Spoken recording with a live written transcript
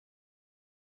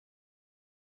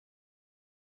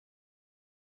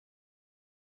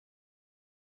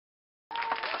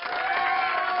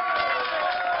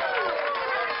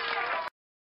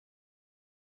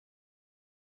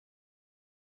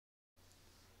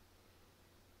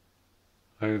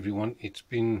Hi everyone, it's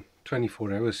been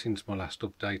 24 hours since my last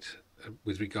update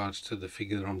with regards to the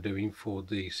figure that I'm doing for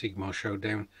the Sigma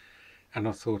Showdown, and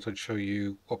I thought I'd show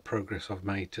you what progress I've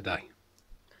made today.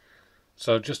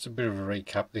 So just a bit of a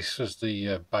recap, this was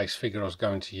the base figure I was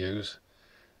going to use.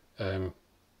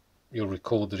 You'll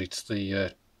recall that it's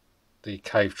the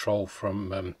cave troll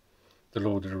from the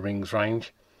Lord of the Rings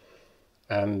range,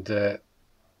 and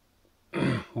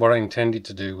what I intended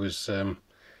to do was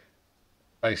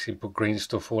basically put green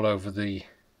stuff all over the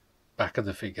back of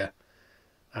the figure,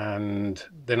 and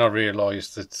then I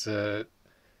realised that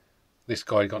this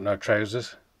guy got no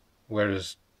trousers,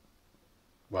 whereas,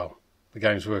 well, the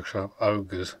Games Workshop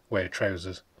ogres wear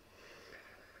trousers.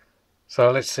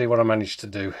 So let's see what I managed to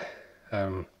do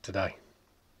today.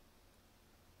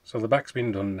 So the back's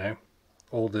been done now.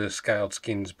 All the scaled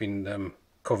skin's been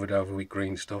covered over with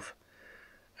green stuff,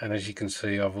 and as you can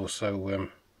see, I've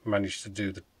also managed to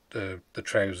do the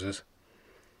trousers.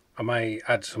 I may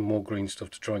add some more green stuff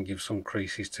to try and give some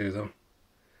creases to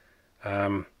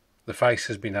them. The face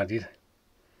has been added.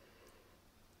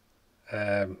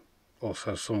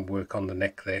 Also some work on the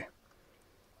neck there.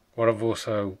 What I've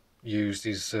also used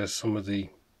is some of the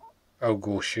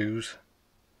Ogor shoes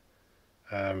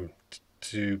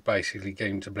to basically get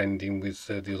him to blend in with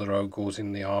the other Ogors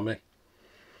in the army.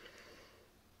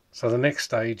 So the next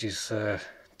stage is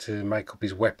to make up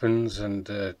his weapons and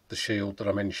the shield that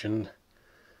I mentioned.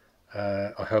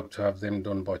 I hope to have them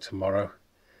done by tomorrow.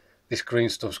 This green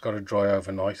stuff's got to dry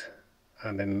overnight,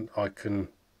 and then I can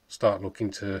start looking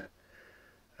to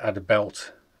add a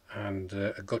belt and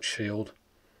a gut shield,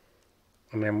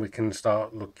 and then we can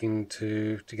start looking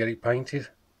to get it painted.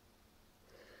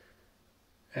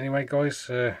 Anyway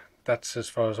guys, that's as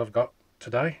far as I've got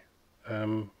today,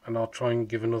 and I'll try and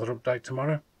give another update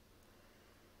tomorrow.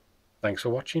 Thanks for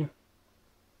watching.